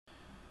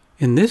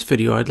In this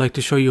video, I'd like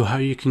to show you how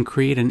you can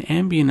create an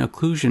ambient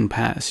occlusion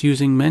pass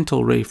using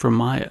Mental Ray for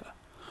Maya.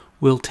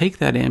 We'll take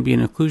that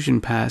ambient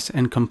occlusion pass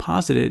and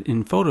composite it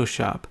in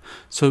Photoshop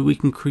so we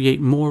can create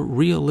more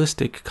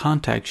realistic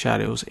contact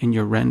shadows in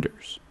your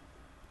renders.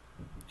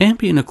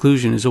 Ambient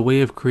occlusion is a way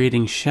of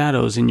creating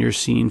shadows in your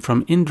scene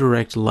from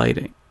indirect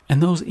lighting.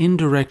 And those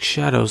indirect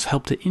shadows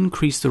help to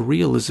increase the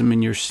realism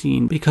in your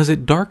scene because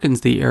it darkens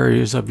the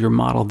areas of your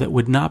model that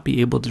would not be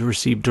able to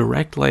receive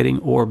direct lighting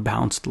or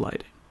bounced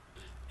lighting.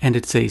 And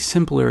it's a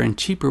simpler and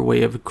cheaper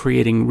way of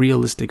creating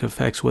realistic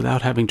effects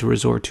without having to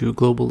resort to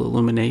global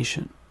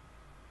illumination.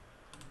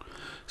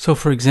 So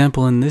for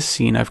example, in this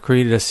scene, I've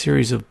created a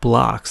series of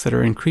blocks that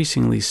are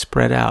increasingly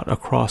spread out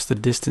across the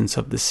distance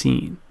of the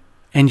scene.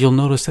 And you'll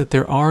notice that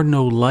there are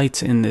no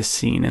lights in this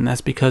scene, and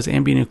that's because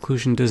ambient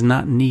occlusion does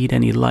not need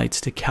any lights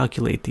to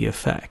calculate the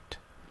effect.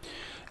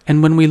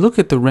 And when we look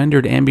at the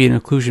rendered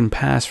ambient occlusion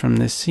pass from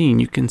this scene,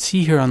 you can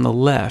see here on the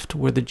left,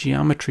 where the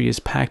geometry is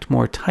packed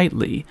more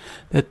tightly,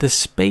 that the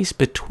space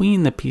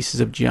between the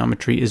pieces of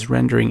geometry is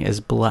rendering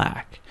as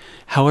black.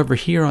 However,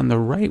 here on the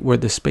right, where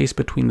the space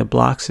between the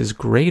blocks is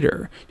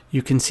greater,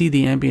 you can see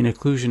the ambient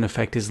occlusion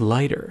effect is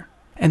lighter.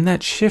 And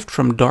that shift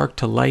from dark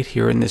to light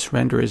here in this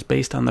render is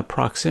based on the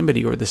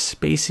proximity or the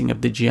spacing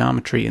of the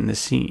geometry in the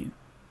scene.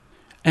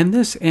 And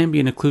this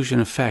ambient occlusion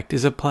effect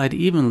is applied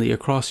evenly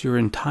across your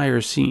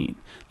entire scene.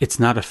 It's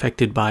not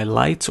affected by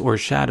lights or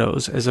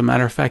shadows. As a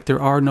matter of fact,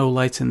 there are no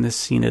lights in this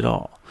scene at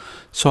all.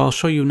 So I'll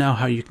show you now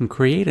how you can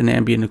create an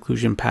ambient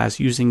occlusion pass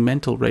using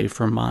Mental Ray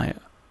for Maya.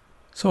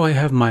 So I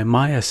have my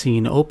Maya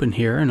scene open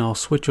here, and I'll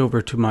switch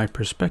over to my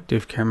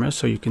perspective camera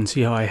so you can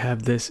see how I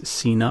have this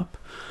scene up.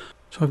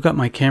 So I've got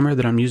my camera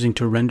that I'm using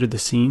to render the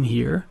scene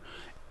here,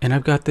 and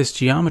I've got this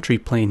geometry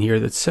plane here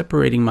that's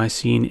separating my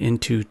scene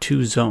into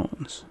two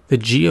zones. The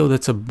geo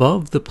that's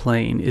above the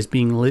plane is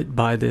being lit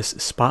by this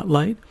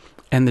spotlight,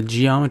 and the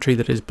geometry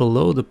that is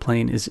below the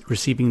plane is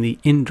receiving the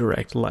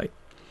indirect light.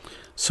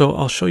 So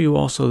I'll show you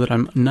also that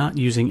I'm not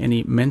using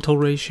any Mental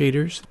Ray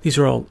shaders. These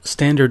are all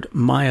standard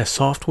Maya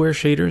software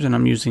shaders, and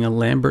I'm using a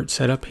Lambert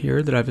setup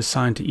here that I've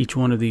assigned to each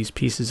one of these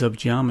pieces of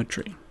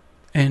geometry.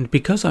 And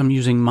because I'm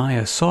using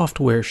Maya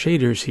software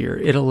shaders here,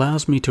 it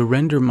allows me to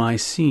render my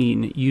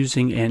scene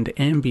using an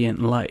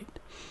ambient light.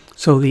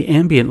 So the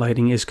ambient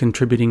lighting is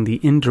contributing the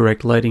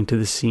indirect lighting to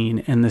the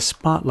scene, and the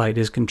spotlight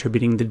is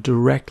contributing the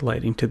direct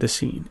lighting to the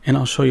scene. And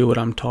I'll show you what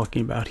I'm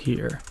talking about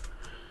here.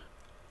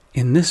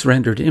 In this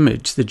rendered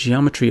image, the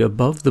geometry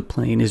above the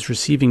plane is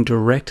receiving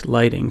direct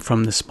lighting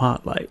from the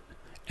spotlight,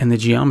 and the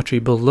geometry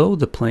below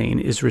the plane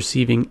is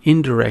receiving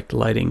indirect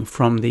lighting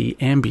from the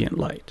ambient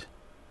light.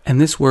 And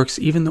this works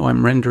even though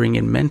I'm rendering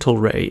in Mental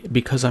Ray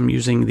because I'm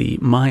using the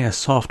Maya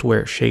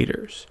software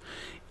shaders.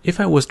 If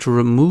I was to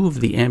remove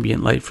the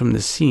ambient light from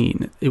the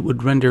scene, it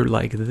would render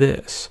like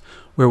this,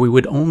 where we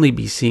would only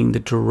be seeing the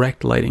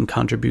direct lighting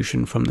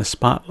contribution from the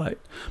spotlight.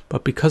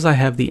 But because I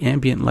have the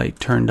ambient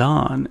light turned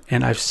on,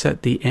 and I've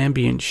set the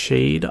ambient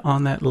shade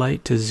on that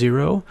light to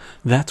 0,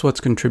 that's what's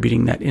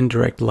contributing that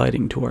indirect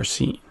lighting to our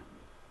scene.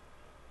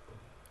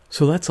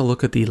 So that's a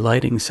look at the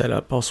lighting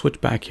setup. I'll switch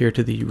back here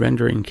to the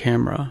rendering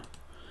camera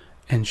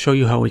and show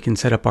you how we can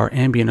set up our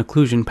ambient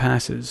occlusion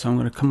passes. So I'm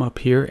going to come up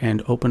here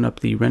and open up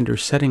the Render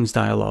Settings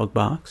dialog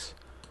box.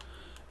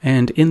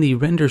 And in the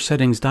Render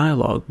Settings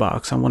dialog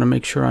box, I want to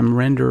make sure I'm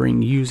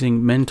rendering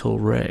using Mental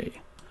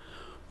Ray.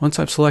 Once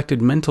I've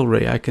selected Mental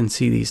Ray, I can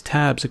see these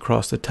tabs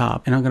across the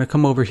top, and I'm going to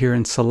come over here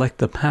and select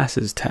the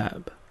Passes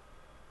tab.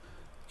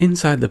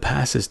 Inside the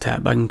Passes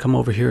tab, I can come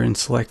over here and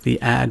select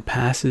the Add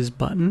Passes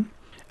button,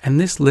 and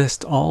this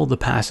lists all the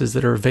passes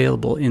that are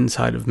available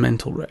inside of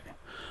Mental Ray.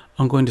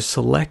 I'm going to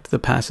select the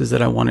passes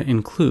that I want to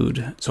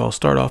include. So I'll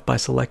start off by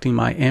selecting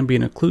my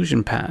ambient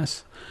occlusion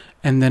pass,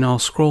 and then I'll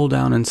scroll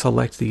down and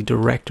select the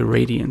Direct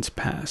Irradiance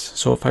pass.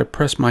 So if I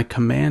press my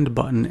Command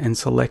button and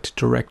select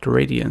Direct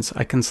Irradiance,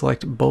 I can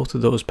select both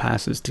of those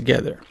passes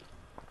together.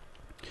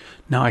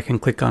 Now I can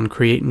click on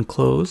Create and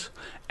Close,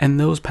 and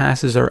those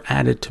passes are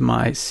added to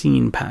my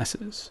scene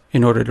passes.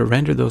 In order to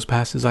render those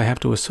passes, I have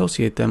to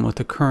associate them with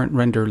the current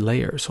render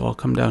layer. So I'll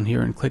come down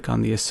here and click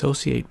on the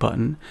Associate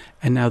button,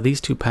 and now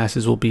these two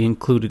passes will be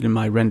included in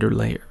my render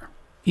layer.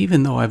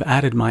 Even though I've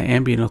added my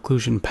ambient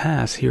occlusion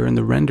pass here in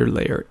the render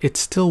layer, it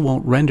still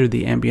won't render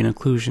the ambient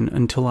occlusion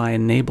until I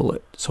enable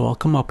it. So I'll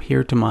come up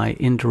here to my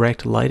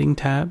Indirect Lighting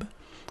tab,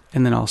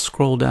 and then I'll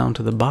scroll down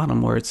to the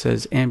bottom where it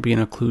says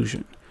Ambient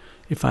Occlusion.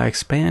 If I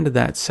expand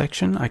that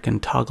section, I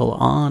can toggle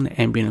on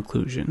ambient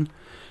occlusion,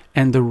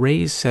 and the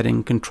raise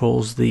setting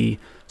controls the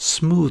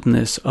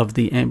smoothness of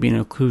the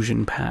ambient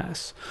occlusion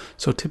pass.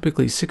 So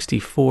typically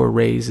 64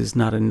 rays is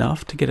not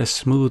enough to get a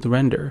smooth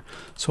render,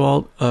 so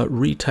I'll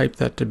retype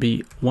that to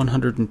be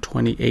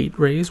 128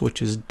 rays,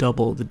 which is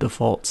double the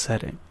default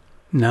setting.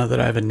 Now that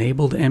I've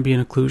enabled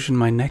ambient occlusion,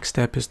 my next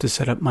step is to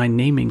set up my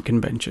naming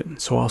convention.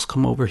 So I'll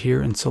come over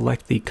here and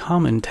select the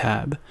Common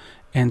tab,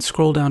 and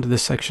scroll down to the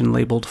section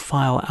labeled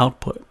File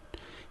Output.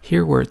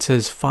 Here where it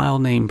says File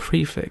Name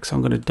Prefix,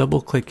 I'm going to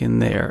double click in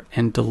there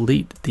and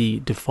delete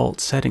the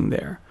default setting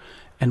there.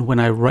 And when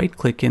I right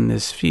click in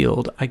this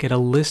field, I get a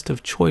list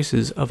of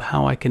choices of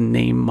how I can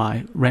name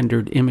my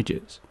rendered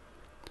images.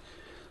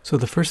 So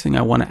the first thing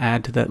I want to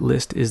add to that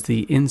list is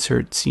the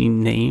insert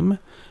scene name,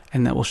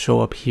 and that will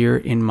show up here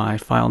in my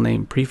file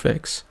name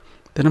prefix.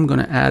 Then I'm going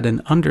to add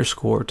an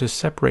underscore to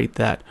separate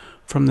that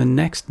from the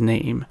next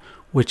name,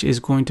 which is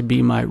going to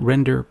be my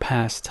render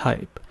pass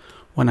type.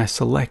 When I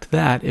select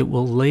that, it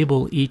will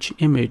label each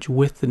image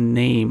with the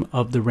name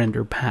of the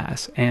render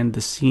pass and the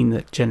scene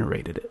that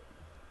generated it.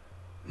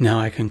 Now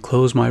I can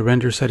close my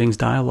render settings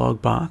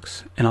dialog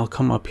box, and I'll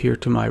come up here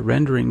to my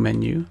rendering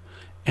menu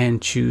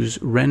and choose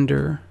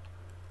render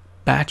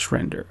batch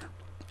render.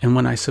 And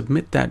when I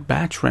submit that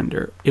batch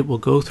render, it will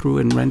go through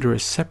and render a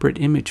separate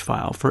image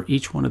file for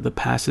each one of the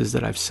passes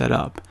that I've set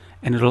up,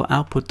 and it'll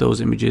output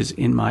those images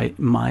in my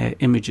Maya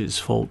images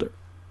folder.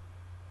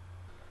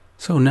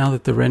 So now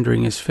that the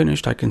rendering is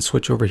finished, I can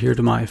switch over here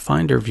to my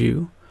Finder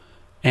view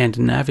and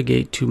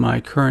navigate to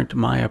my current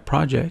Maya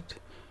project.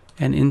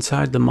 And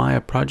inside the Maya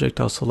project,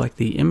 I'll select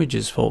the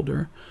images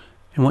folder.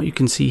 And what you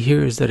can see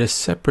here is that a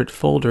separate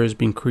folder has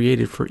been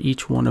created for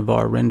each one of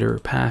our render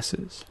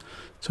passes.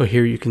 So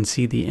here you can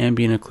see the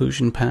Ambient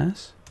Occlusion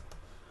pass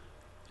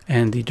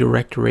and the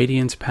Direct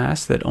Irradiance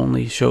pass that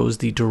only shows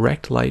the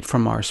direct light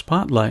from our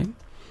spotlight.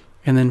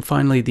 And then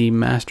finally the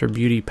Master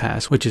Beauty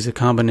pass, which is a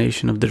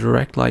combination of the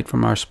direct light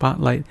from our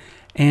spotlight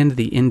and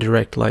the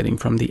indirect lighting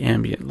from the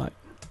ambient light.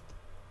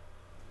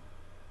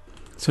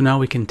 So now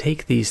we can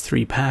take these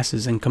three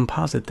passes and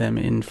composite them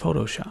in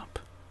Photoshop.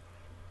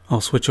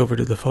 I'll switch over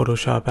to the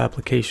Photoshop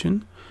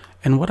application,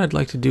 and what I'd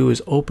like to do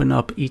is open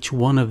up each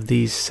one of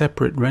these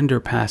separate render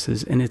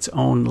passes in its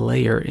own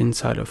layer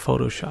inside of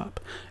Photoshop.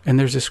 And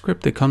there's a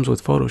script that comes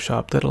with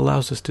Photoshop that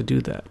allows us to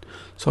do that.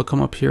 So I'll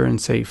come up here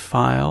and say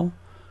File,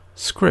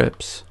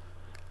 Scripts,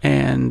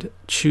 and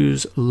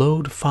choose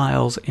Load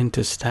Files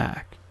into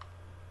Stack.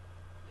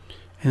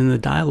 And in the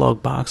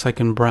dialog box, I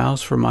can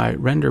browse for my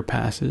render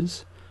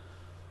passes.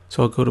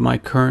 So I'll go to my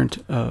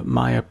current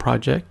Maya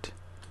project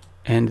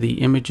and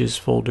the images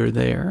folder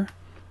there,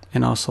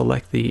 and I'll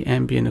select the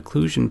Ambient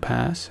Occlusion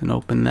pass and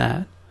open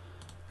that,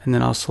 and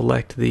then I'll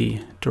select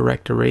the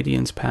Direct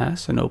Irradiance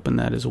pass and open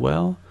that as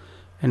well,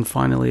 and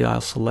finally I'll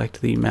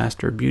select the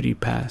Master Beauty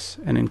pass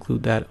and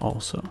include that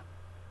also.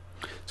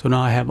 So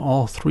now I have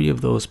all three of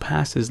those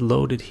passes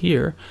loaded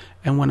here,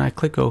 and when I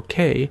click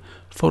OK,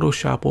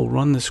 Photoshop will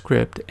run the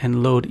script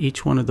and load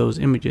each one of those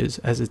images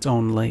as its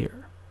own layer.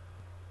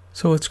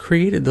 So it's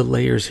created the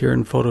layers here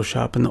in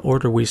Photoshop in the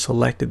order we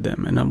selected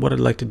them, and what I'd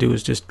like to do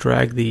is just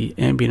drag the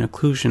Ambient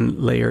Occlusion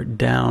layer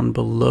down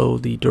below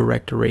the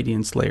Direct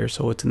Irradiance layer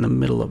so it's in the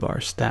middle of our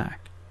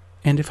stack.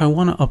 And if I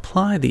want to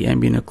apply the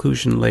Ambient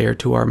Occlusion layer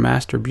to our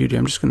Master Beauty,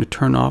 I'm just going to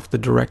turn off the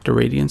Direct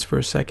Irradiance for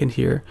a second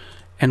here,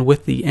 and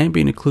with the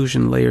Ambient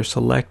Occlusion layer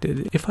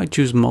selected, if I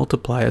choose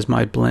Multiply as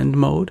my blend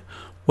mode,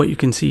 what you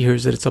can see here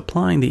is that it's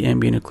applying the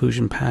Ambient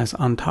Occlusion pass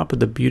on top of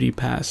the Beauty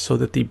pass so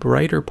that the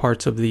brighter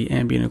parts of the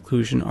Ambient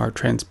Occlusion are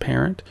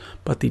transparent,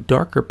 but the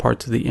darker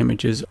parts of the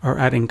images are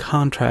adding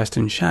contrast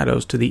and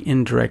shadows to the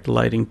indirect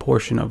lighting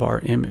portion of our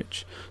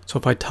image. So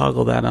if I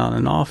toggle that on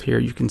and off here,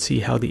 you can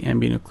see how the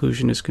Ambient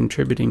Occlusion is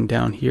contributing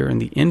down here in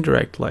the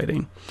indirect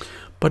lighting,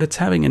 but it's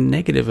having a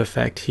negative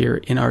effect here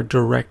in our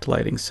direct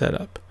lighting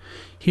setup.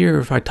 Here,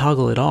 if I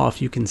toggle it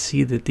off, you can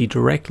see that the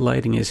direct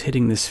lighting is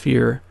hitting the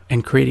sphere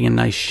and creating a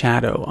nice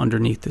shadow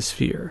underneath the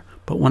sphere.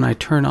 But when I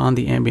turn on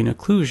the Ambient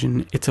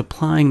Occlusion, it's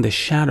applying the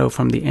shadow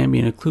from the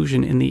Ambient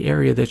Occlusion in the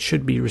area that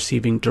should be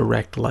receiving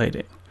direct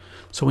lighting.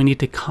 So we need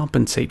to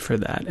compensate for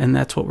that, and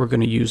that's what we're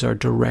going to use our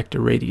Direct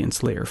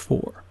Irradiance layer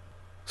for.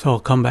 So I'll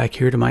come back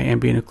here to my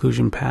Ambient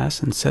Occlusion pass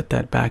and set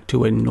that back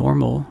to a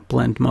normal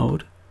blend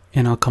mode.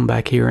 And I'll come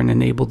back here and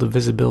enable the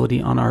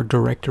visibility on our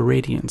Direct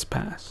Irradiance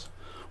pass.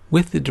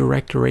 With the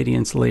Direct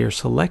Irradiance layer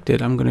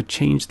selected, I'm going to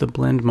change the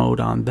blend mode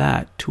on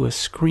that to a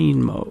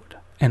screen mode.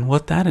 And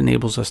what that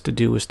enables us to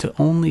do is to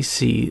only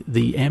see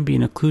the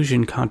Ambient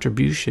Occlusion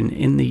contribution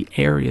in the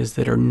areas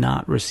that are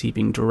not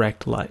receiving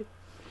direct light.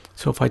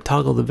 So if I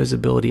toggle the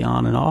visibility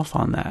on and off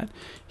on that,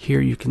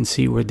 here you can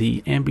see where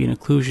the Ambient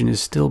Occlusion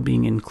is still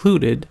being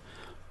included,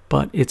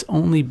 but it's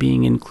only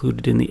being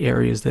included in the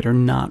areas that are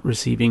not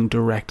receiving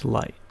direct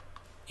light.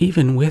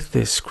 Even with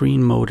this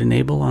screen mode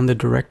enable on the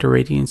Direct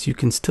Irradiance, you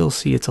can still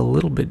see it's a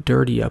little bit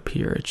dirty up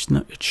here.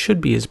 It should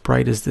be as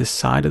bright as this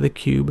side of the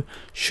cube,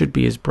 should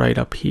be as bright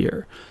up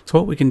here. So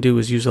what we can do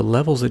is use a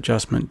levels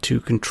adjustment to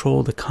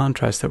control the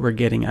contrast that we're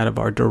getting out of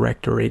our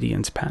Direct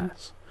Irradiance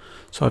pass.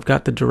 So I've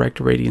got the Direct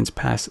Irradiance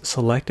pass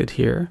selected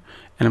here,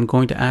 and I'm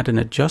going to add an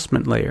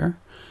adjustment layer,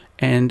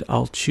 and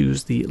I'll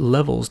choose the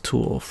Levels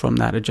tool from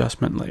that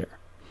adjustment layer.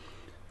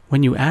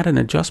 When you add an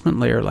adjustment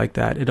layer like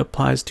that, it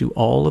applies to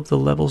all of the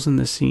levels in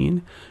the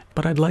scene,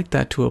 but I'd like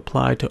that to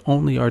apply to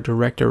only our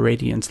Direct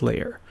Irradiance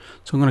layer.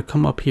 So I'm going to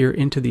come up here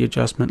into the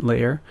adjustment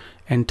layer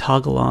and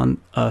toggle on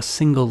a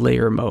single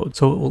layer mode,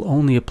 so it will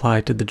only apply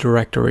to the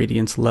Direct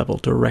Irradiance level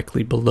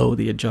directly below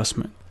the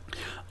adjustment.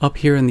 Up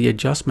here in the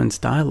Adjustments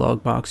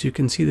dialog box, you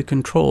can see the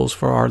controls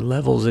for our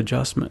levels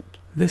adjustment.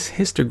 This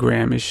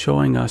histogram is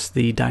showing us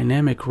the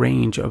dynamic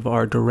range of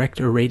our direct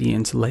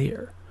irradiance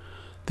layer.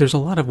 There's a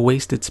lot of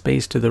wasted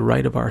space to the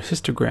right of our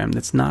histogram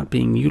that's not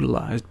being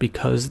utilized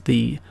because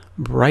the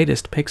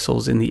brightest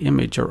pixels in the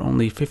image are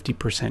only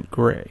 50%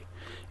 gray.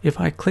 If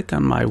I click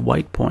on my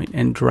white point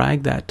and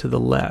drag that to the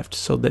left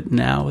so that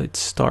now it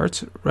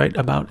starts right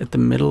about at the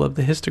middle of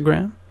the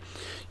histogram,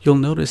 you'll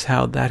notice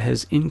how that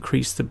has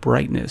increased the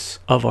brightness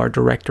of our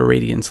direct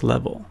irradiance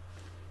level.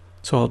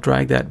 So I'll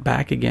drag that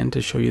back again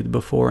to show you the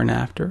before and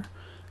after.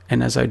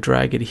 And as I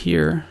drag it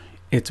here,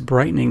 it's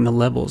brightening the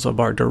levels of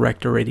our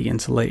direct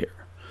irradiance layer.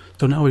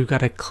 So now we've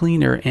got a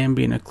cleaner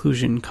ambient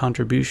occlusion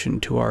contribution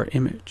to our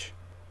image.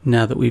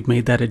 Now that we've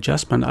made that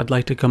adjustment, I'd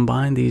like to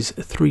combine these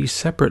three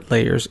separate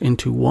layers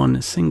into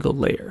one single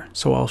layer.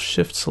 So I'll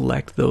shift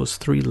select those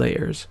three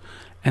layers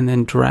and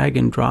then drag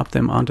and drop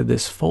them onto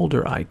this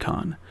folder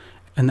icon.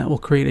 And that will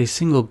create a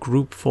single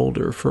group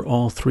folder for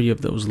all three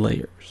of those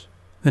layers.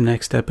 The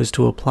next step is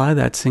to apply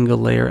that single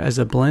layer as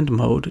a blend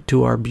mode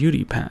to our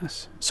beauty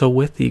pass. So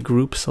with the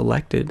group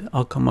selected,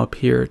 I'll come up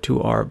here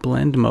to our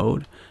blend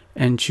mode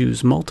and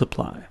choose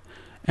multiply.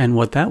 And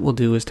what that will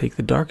do is take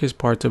the darkest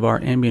parts of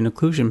our ambient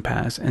occlusion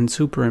pass and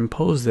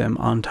superimpose them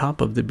on top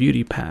of the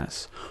beauty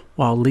pass,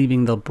 while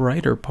leaving the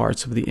brighter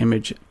parts of the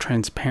image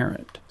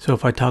transparent. So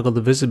if I toggle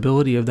the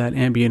visibility of that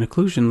ambient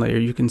occlusion layer,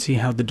 you can see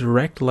how the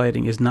direct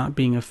lighting is not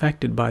being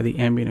affected by the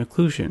ambient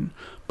occlusion,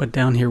 but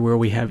down here where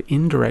we have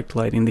indirect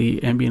lighting,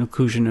 the ambient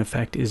occlusion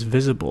effect is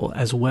visible,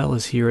 as well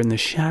as here in the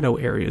shadow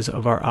areas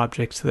of our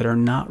objects that are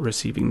not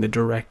receiving the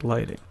direct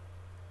lighting.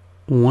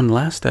 One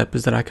last step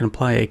is that I can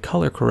apply a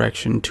color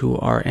correction to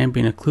our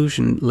ambient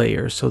occlusion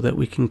layer so that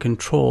we can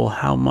control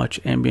how much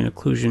ambient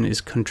occlusion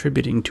is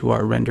contributing to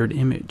our rendered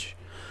image.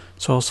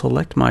 So I'll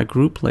select my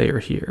group layer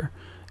here,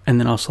 and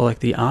then I'll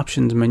select the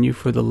options menu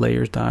for the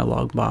layers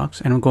dialog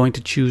box, and I'm going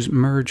to choose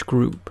merge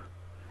group.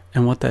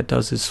 And what that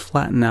does is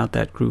flatten out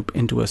that group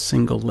into a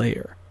single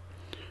layer.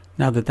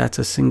 Now that that's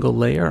a single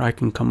layer, I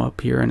can come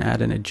up here and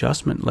add an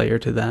adjustment layer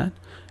to that,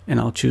 and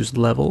I'll choose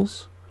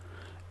levels.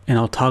 And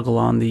I'll toggle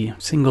on the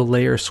single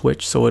layer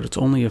switch so it's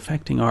only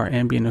affecting our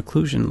ambient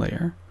occlusion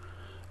layer.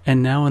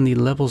 And now in the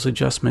levels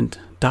adjustment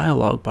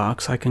dialog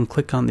box, I can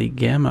click on the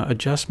gamma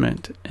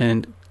adjustment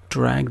and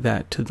drag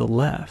that to the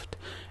left,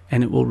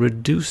 and it will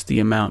reduce the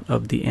amount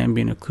of the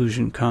ambient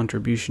occlusion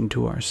contribution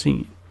to our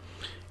scene.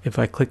 If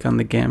I click on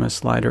the gamma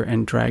slider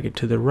and drag it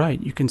to the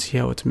right, you can see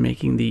how it's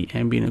making the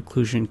ambient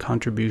occlusion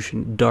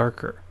contribution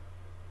darker.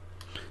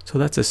 So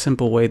that's a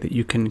simple way that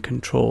you can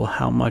control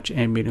how much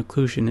ambient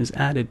occlusion is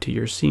added to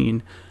your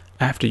scene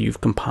after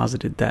you've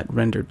composited that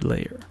rendered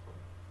layer.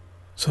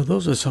 So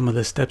those are some of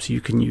the steps you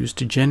can use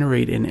to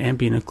generate an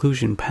ambient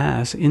occlusion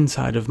pass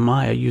inside of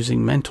Maya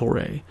using Mental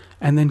Ray,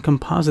 and then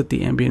composite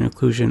the ambient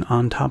occlusion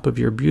on top of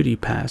your beauty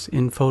pass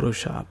in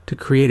Photoshop to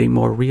create a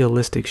more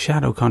realistic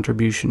shadow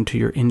contribution to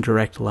your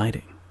indirect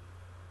lighting.